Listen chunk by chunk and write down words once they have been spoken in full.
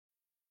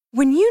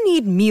When you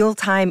need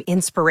mealtime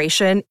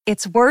inspiration,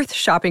 it's worth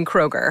shopping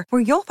Kroger,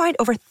 where you'll find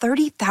over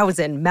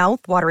 30,000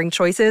 mouth-watering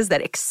choices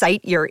that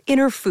excite your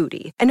inner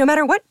foodie. And no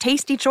matter what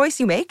tasty choice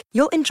you make,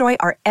 you'll enjoy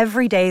our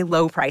everyday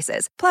low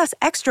prices, plus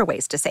extra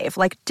ways to save,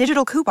 like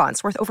digital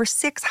coupons worth over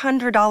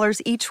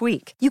 $600 each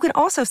week. You can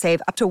also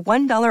save up to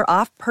 $1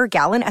 off per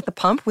gallon at the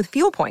pump with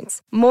fuel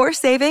points. More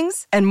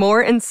savings and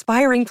more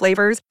inspiring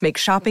flavors make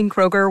shopping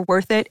Kroger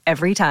worth it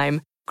every time.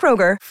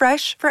 Kroger,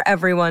 fresh for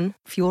everyone.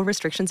 Fuel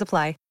restrictions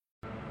apply.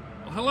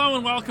 Hello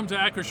and welcome to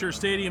Acrisure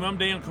Stadium. I'm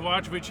Dan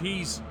Kovacevic.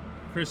 He's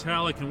Chris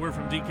Halleck, and we're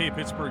from DK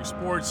Pittsburgh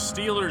Sports.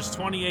 Steelers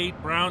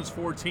 28, Browns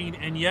 14,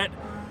 and yet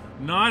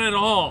not at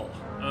all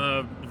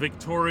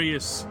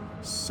victorious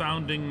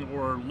sounding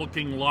or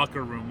looking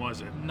locker room,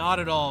 was it? Not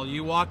at all.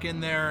 You walk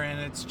in there and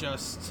it's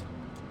just...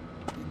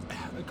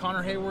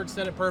 Connor Hayward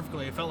said it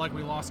perfectly. It felt like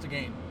we lost a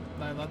game.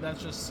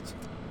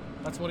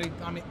 That's what he...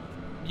 I mean,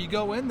 you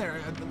go in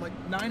there like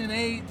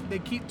 9-8. They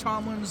keep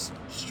Tomlin's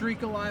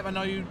streak alive. I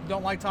know you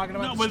don't like talking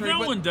about the streak. No,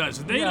 but no one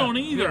does. They don't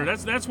either. Yeah.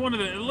 That's one of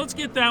the. Let's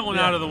get that one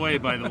out of the way.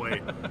 By the way,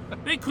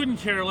 they couldn't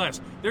care less.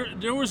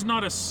 There was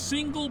not a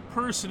single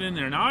person in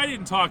there. Now I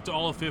didn't talk to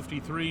all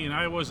 53, and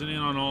I wasn't in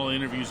on all the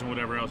interviews and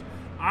whatever else.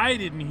 I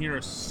didn't hear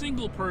a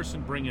single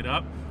person bring it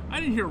up. I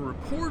didn't hear a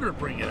reporter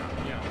bring it up.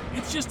 Yeah.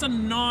 It's just a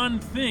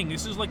non-thing.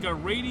 This is like a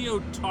radio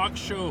talk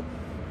show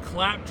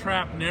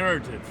claptrap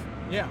narrative.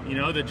 Yeah. You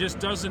know, that just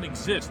doesn't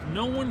exist.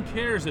 No one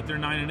cares that they're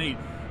 9-8.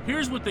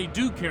 Here's what they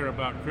do care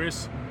about,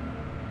 Chris.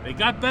 They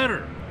got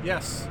better.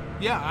 Yes.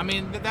 Yeah, I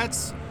mean,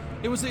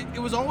 it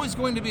was always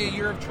going to be a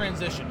year of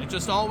transition. It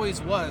just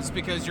always was,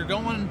 because you're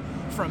going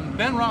from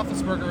Ben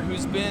Roethlisberger,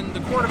 who's been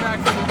the quarterback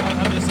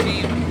of this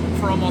team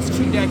for almost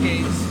 2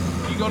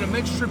 decades. You go to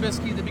Mitch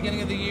Trubisky at the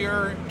beginning of the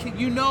year.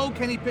 You know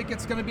Kenny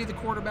Pickett's going to be the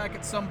quarterback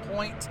at some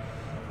point.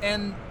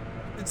 And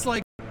it's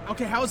like,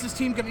 okay, how is this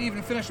team going to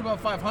even finish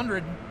above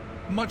 500?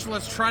 Much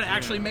less try to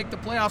actually make the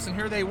playoffs, and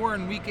here they were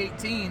in Week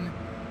 18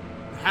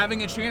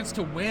 having a chance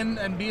to win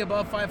and be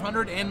above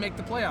 500 and make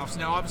the playoffs.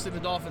 Now, obviously,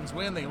 the Dolphins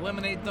win. They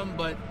eliminate them,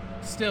 but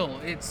still,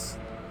 it's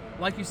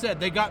like you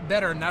said, they got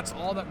better, and that's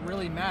all that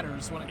really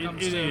matters when it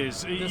comes to this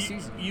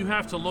season. You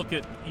have to look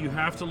at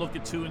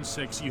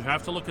 2-6. You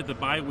have to look at the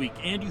bye week,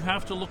 and you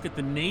have to look at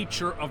the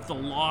nature of the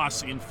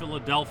loss in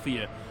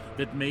Philadelphia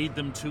that made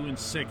them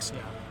 2-6,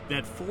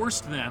 that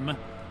forced them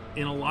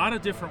in a lot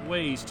of different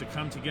ways to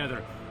come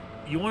together.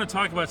 You want to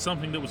talk about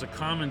something that was a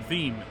common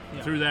theme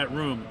through that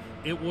room.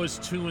 It was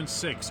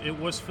 2-6. It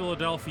was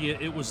Philadelphia.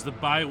 It was the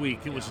bye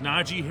week. It was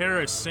Najee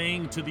Harris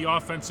saying to the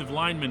offensive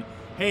lineman,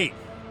 hey,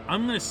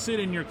 I'm going to sit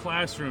in your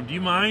classroom. Do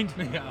you mind?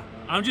 Yeah.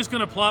 I'm just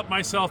going to plop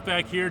myself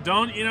back here.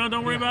 Don't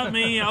worry about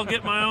me. I'll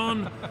get my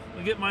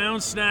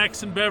own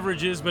snacks and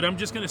beverages, but I'm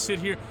just going to sit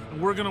here and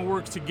we're going to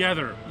work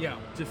together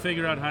to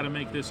figure out how to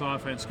make this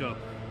offense go.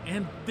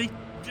 And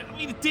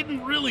it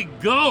didn't really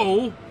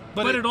go,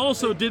 but it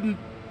also didn't.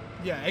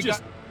 Yeah,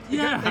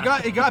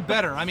 it got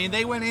better. I mean,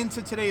 they went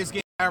into today's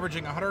game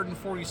averaging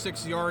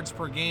 146 yards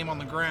per game on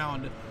the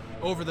ground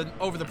over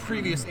the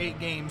previous 8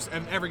 games,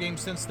 and every game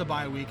since the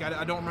bye week.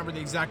 I don't remember the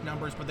exact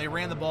numbers, but they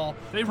ran the ball.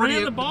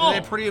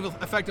 Pretty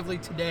effectively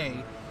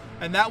today.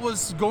 And that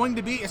was going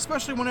to be,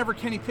 especially whenever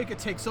Kenny Pickett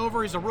takes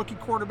over. He's a rookie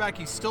quarterback.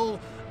 He's still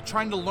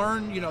trying to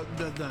learn,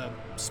 the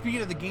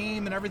speed of the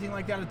game and everything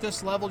like that. At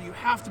this level, you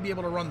have to be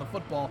able to run the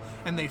football,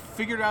 and they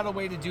figured out a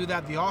way to do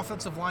that. The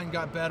offensive line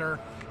got better.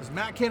 Is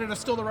Matt Canada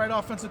still the right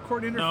offensive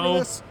coordinator for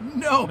this?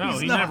 No,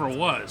 he never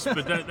was.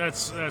 But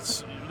that's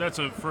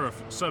for a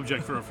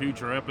subject for a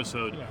future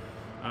episode.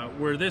 Yeah.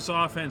 Where this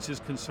offense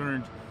is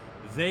concerned,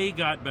 they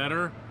got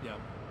better.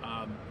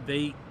 Yeah.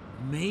 They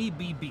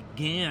maybe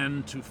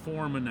began to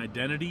form an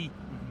identity.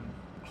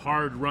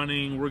 Hard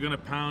running, we're going to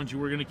pound you,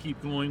 we're going to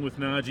keep going with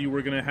Najee,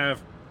 we're going to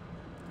have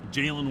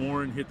Jaylen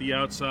Warren hit the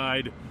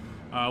outside.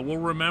 We'll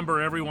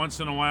remember every once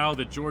in a while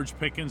that George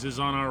Pickens is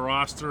on our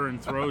roster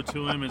and throw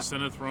to him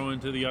instead of throwing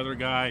to the other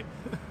guy.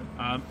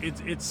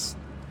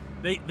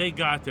 They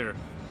got there.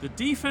 The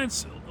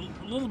defense,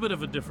 a little bit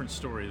of a different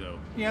story, though.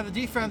 Yeah, the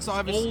defense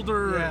obviously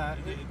older. Yeah,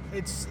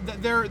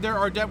 there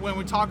are when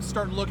we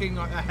start looking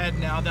ahead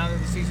now that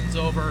the season's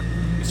over.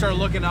 You start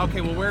looking,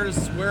 okay, well, where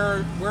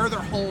are there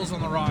holes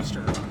on the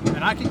roster?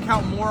 And I can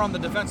count more on the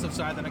defensive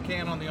side than I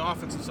can on the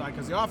offensive side,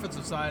 because the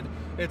offensive side,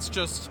 it's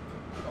just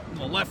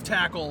the left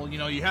tackle.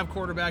 You have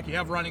quarterback, you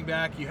have running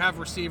back, you have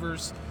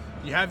receivers,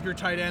 you have your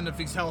tight end if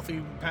he's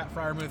healthy. Pat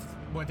Freiermuth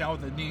went out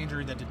with a knee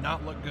injury that did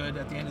not look good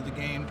at the end of the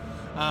game.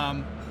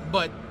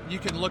 But you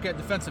can look at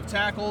defensive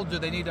tackle. Do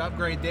they need to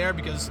upgrade there?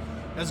 Because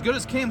as good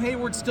as Cam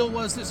Hayward still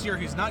was this year,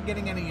 he's not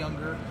getting any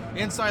younger.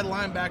 Inside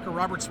linebacker,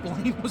 Robert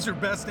Spillane was their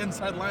best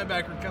inside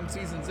linebacker come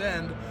season's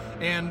end.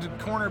 And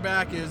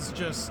cornerback is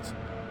just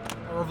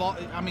when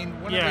are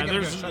they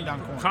going to shut down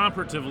corner?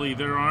 Comparatively,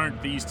 there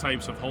aren't these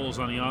types of holes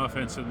on the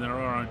offense than there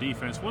are on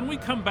defense. When we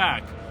come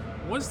back,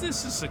 was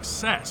this a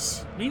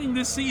success? Meaning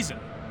this season?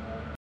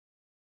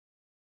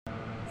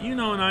 you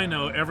know, and I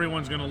know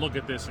everyone's going to look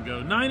at this and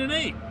go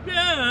 9-8. Yeah,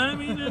 I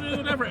mean,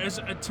 whatever.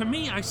 To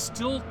me, I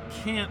still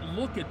can't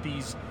look at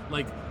these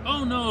like,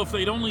 oh no, if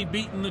they'd only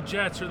beaten the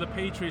Jets or the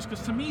Patriots,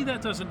 because to me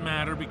that doesn't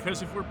matter.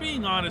 Because if we're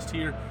being honest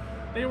here,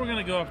 they were going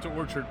to go up to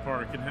Orchard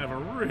Park and have a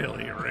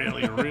really,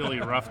 really, really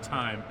rough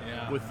time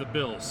with the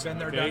Bills. Been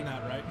there, done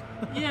that, right?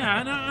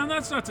 Yeah, and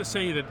that's not to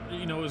say that,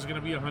 you know, it was going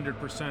to be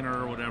 100%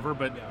 or whatever,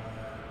 but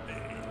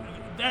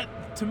that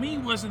to me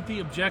wasn't the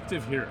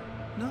objective here.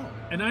 No.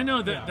 And I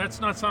know that that's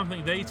not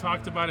something they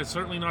talked about. It's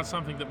certainly not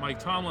something that Mike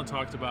Tomlin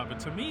talked about. But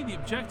to me, the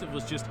objective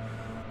was just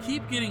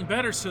keep getting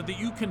better so that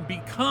you can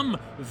become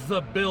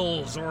the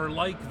Bills or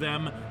like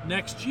them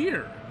next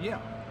year. Yeah.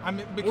 I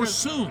mean, because, or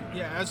soon.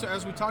 Yeah,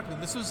 as we talked about,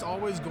 this is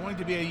always going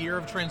to be a year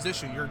of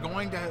transition. You're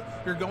going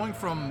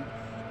from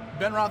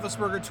Ben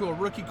Roethlisberger to a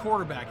rookie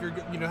quarterback. You're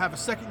have a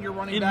second-year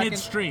running back in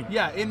midstream.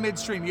 In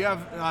midstream. You have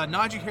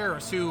Najee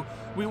Harris, who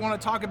we want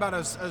to talk about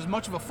as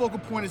much of a focal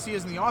point as he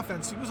is in the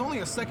offense. He was only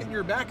a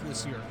second-year back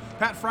this year.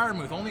 Pat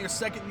Freiermuth, only a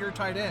second-year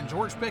tight end.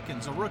 George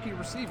Pickens, a rookie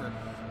receiver.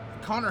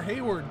 Connor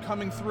Hayward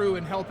coming through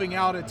and helping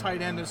out at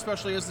tight end,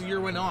 especially as the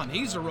year went on.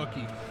 He's a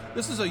rookie.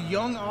 This is a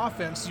young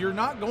offense. You're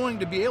not going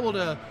to be able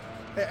to.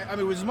 I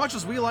mean, as much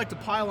as we like to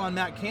pile on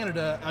Matt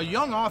Canada, a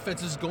young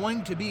offense is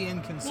going to be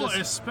inconsistent. Well,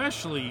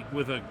 especially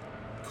with a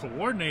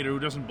coordinator who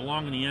doesn't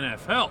belong in the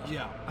NFL.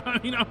 Yeah. I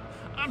mean,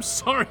 I'm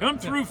sorry. I'm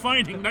through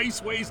finding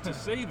nice ways to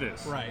say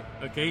this. Right.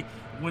 Okay?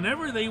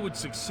 Whenever they would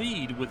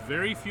succeed, with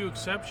very few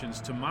exceptions,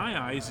 to my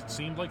eyes, it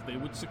seemed like they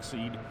would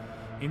succeed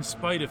in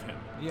spite of him.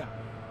 Yeah.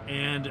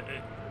 And,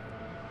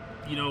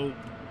 you know,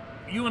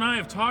 you and I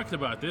have talked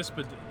about this,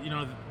 but, you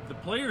know, the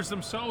players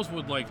themselves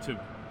would like to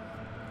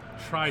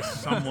try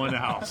someone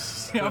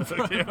else. It's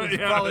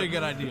probably a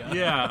good idea.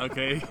 Yeah,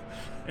 okay.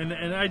 And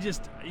I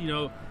just, you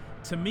know,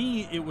 to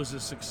me it was a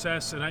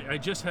success, and I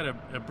just had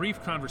a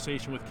brief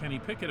conversation with Kenny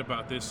Pickett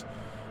about this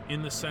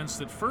in the sense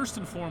that first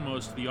and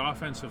foremost, the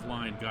offensive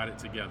line got it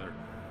together.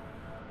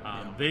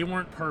 They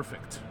weren't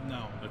perfect.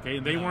 No. Okay,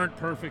 they weren't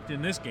perfect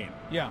in this game.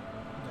 Yeah.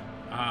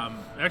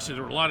 Actually,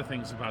 there were a lot of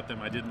things about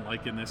them I didn't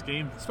like in this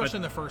game, especially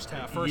in the first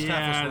half.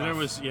 Half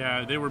was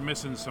rough. They were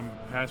missing some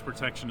pass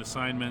protection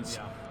assignments.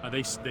 Yeah.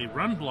 They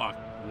run block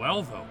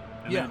well though,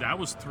 and that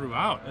was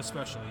throughout.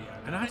 Especially,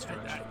 and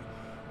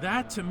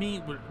that to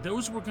me,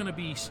 those were going to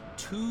be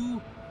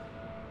two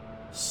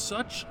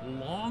such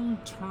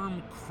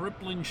long-term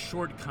crippling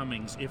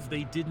shortkomings if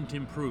they didn't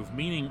improve,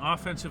 meaning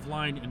offensive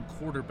line and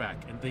quarterback,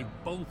 and they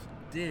both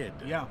did.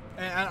 Yeah,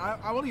 and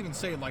I will even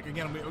say, like,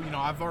 again,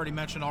 I've already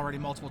mentioned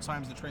multiple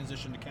times the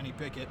transition to Kenny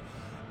Pickett.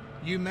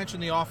 You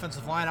mentioned the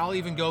offensive line. I'll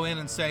even go in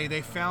and say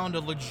they found a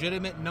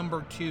legitimate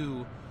number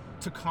 2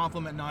 to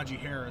complement Najee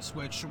Harris,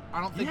 which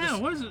I don't think.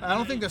 I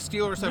don't think the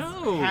Steelers have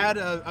had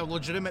a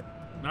legitimate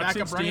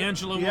backup.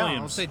 D'Angelo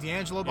Williams. I'll say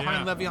D'Angelo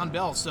behind Le'Veon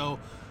Bell. So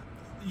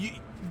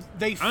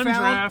they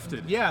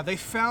undrafted. They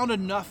found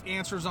enough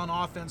answers on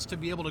offense to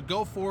be able to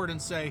go forward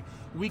and say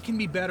we can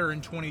be better in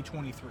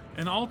 2023.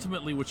 And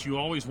ultimately, what you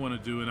always want to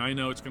do, and I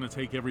know it's going to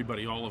take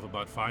everybody all of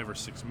about 5 or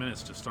 6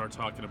 minutes to start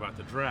talking about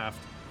the draft,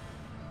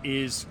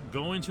 is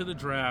go into the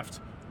draft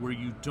where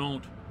you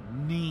don't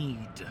need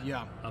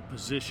a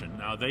position.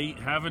 Now, they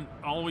haven't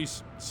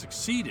always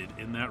succeeded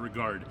in that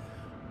regard,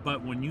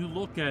 but when you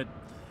look at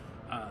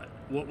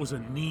what was a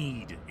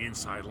need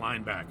inside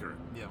linebacker,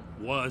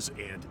 was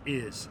and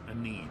is a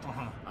need.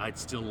 I'd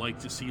still like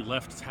to see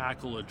left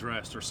tackle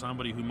addressed, or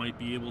somebody who might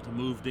be able to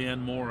move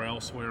Dan Moore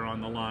elsewhere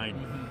on the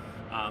line.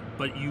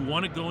 But you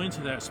want to go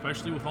into that,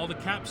 especially with all the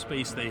cap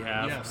space they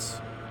have.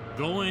 Yes.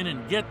 Go in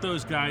and get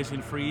those guys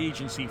in free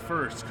agency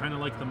first, kind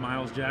of like the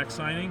Miles Jack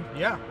signing.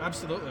 Yeah,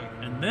 absolutely.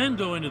 And then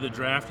go into the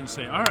draft and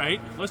say, all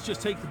right, let's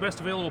just take the best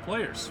available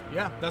players.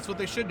 Yeah, that's what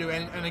they should do.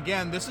 And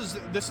again, this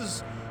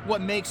is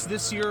what makes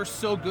this year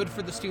so good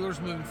for the Steelers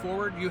moving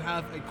forward. You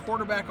have a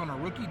quarterback on a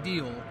rookie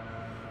deal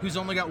who's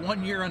only got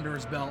 1 year under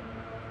his belt.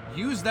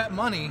 Use that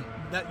money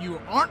that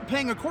you aren't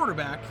paying a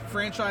quarterback,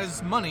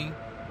 franchise money,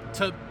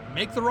 to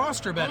make the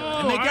roster better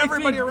and make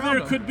everybody around there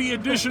them. Could be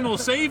additional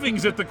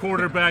savings at the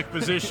quarterback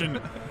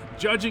position,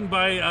 judging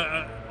by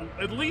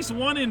at least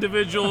one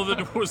individual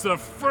that was the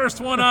first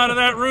one out of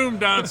that room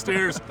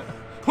downstairs.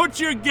 Put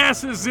your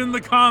guesses in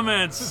the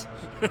comments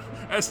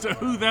as to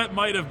who that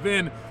might have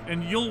been,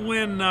 and you'll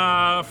win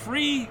a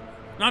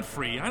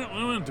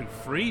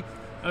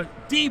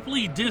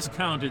deeply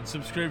discounted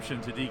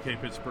subscription to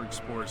DK Pittsburgh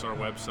Sports, our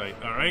website.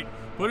 All right,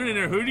 put it in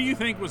there. Who do you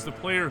think was the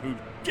player who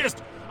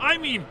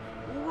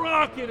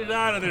rocketed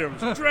out of there,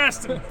 was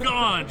dressed and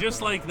gone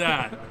just like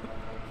that?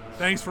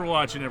 Thanks for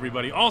watching,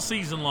 everybody, all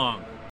season long.